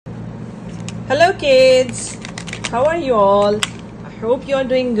Hello kids, how are you all? I hope you are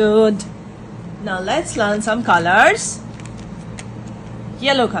doing good. Now let's learn some colors.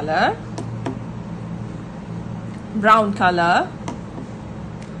 Yellow color, brown color,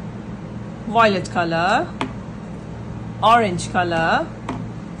 violet color, orange color,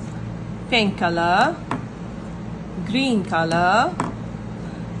 pink color, green color,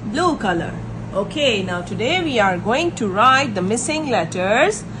 blue color. Okay, now today we are going to write the missing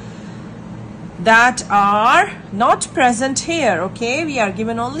letters that are not present here. Okay, we are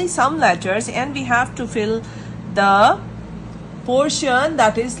given only some letters and we have to fill the portion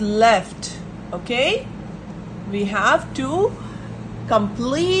that is left. Okay, we have to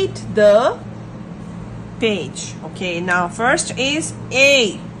complete the page. Okay, now first is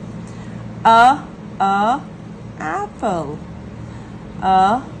A. Apple.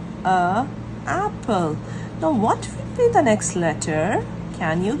 Apple. Now what will be the next letter?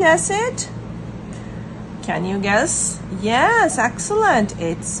 Can you guess it? Can you guess? Yes, excellent.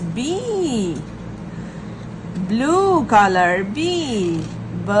 It's B. Blue color, B.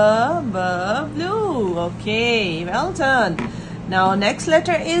 Blue. Okay, well done. Now next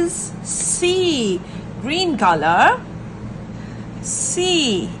letter is C. Green color.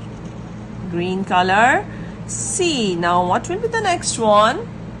 C. Green color. C. Now what will be the next one?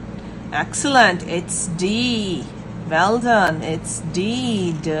 Excellent. It's D. Well done. It's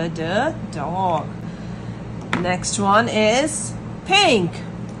D. Dog. Next one is pink.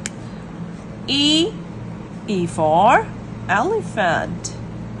 E for elephant.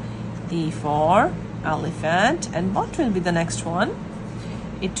 E for elephant. And what will be the next one?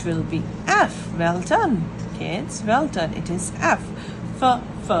 It will be F. Well done, kids. Well done. It is F.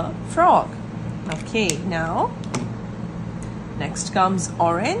 Frog. Okay, now next comes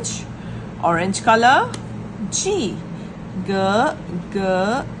orange. Orange color. G. Goat.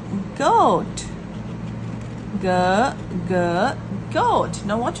 Goat.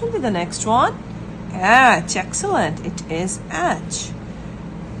 Now what will be the next one? H. Excellent. It is H.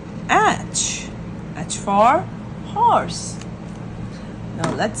 H for horse.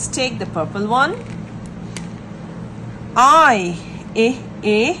 Now let's take the purple one.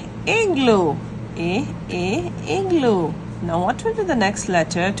 Igloo. Igloo. Now what will be the next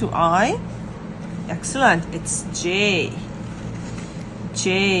letter to I? Excellent. It's J.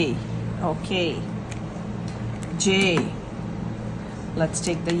 Okay. J. Let's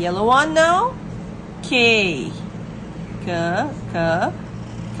take the yellow one now. K. Kite.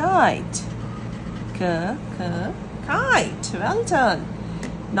 Kite. Well done.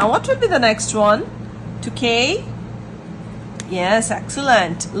 Now what will be the next one to K? Yes,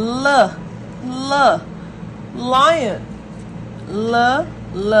 excellent. L. Lion.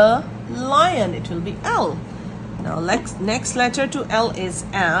 Lion. It will be L. Now next letter to L is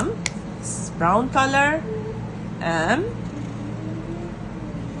M. It's brown color. M.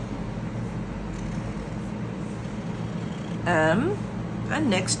 And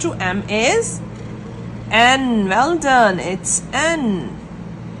next to M is N. Well done. It's N.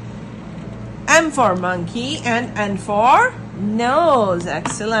 M for monkey and N for nose.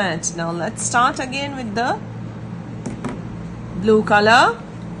 Excellent. Now let's start again with the blue color.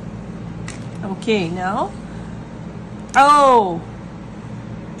 Okay, now O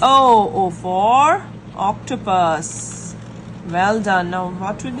for octopus. Well done. Now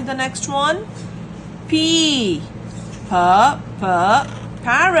what will be the next one? P. Parrot.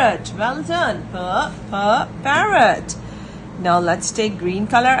 Well done. Parrot. Now let's take green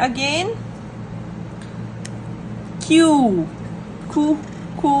color again. Q. Queen.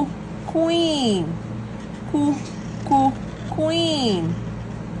 Queen.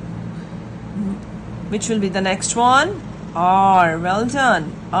 Which will be the next one? R. Well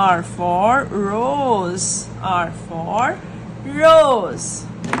done. R for rose. R for rose.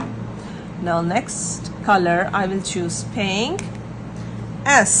 Now next color I will choose pink.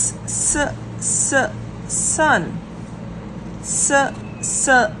 S. Sun. Sun.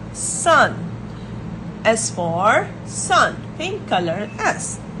 S for sun. Pink color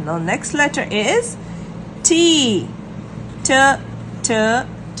S. Now next letter is T. Tiger.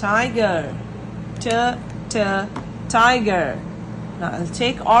 Tiger. Now I'll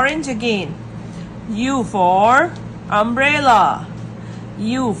take orange again. U for umbrella.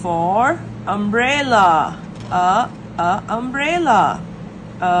 U for umbrella. Umbrella.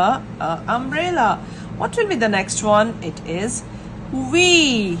 Umbrella. What will be the next one? It is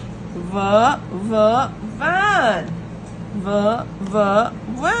V. Van.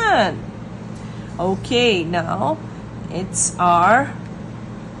 Van. Okay, now it's our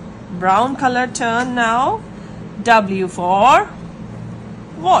brown color turn now. W for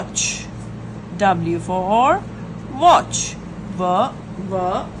watch. W for watch. V,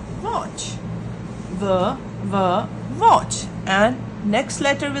 watch. V, watch. And next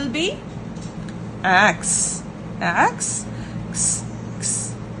letter will be X. X,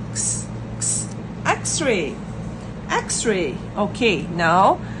 X-ray. X-ray. Okay,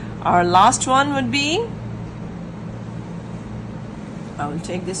 now our last one would be, I will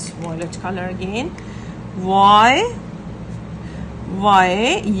take this violet color again. Y,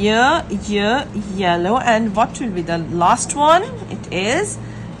 yellow. And what will be the last one? It is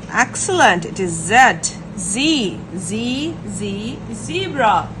excellent. It is Z.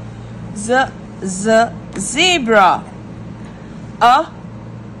 Zebra. Zebra. A,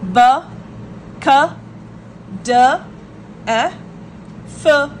 B, K, D, E, F,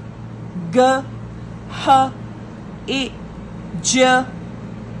 G, H, I, J,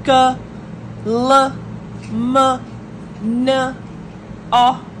 K, L, M, N,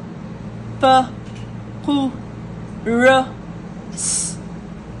 O, P, Q, R, S,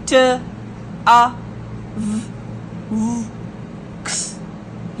 T, A, V, X,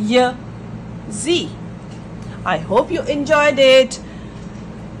 Y, Z. I hope you enjoyed it.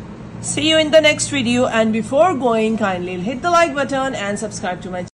 See you in the next video, and before going, kindly hit the like button and subscribe to my channel.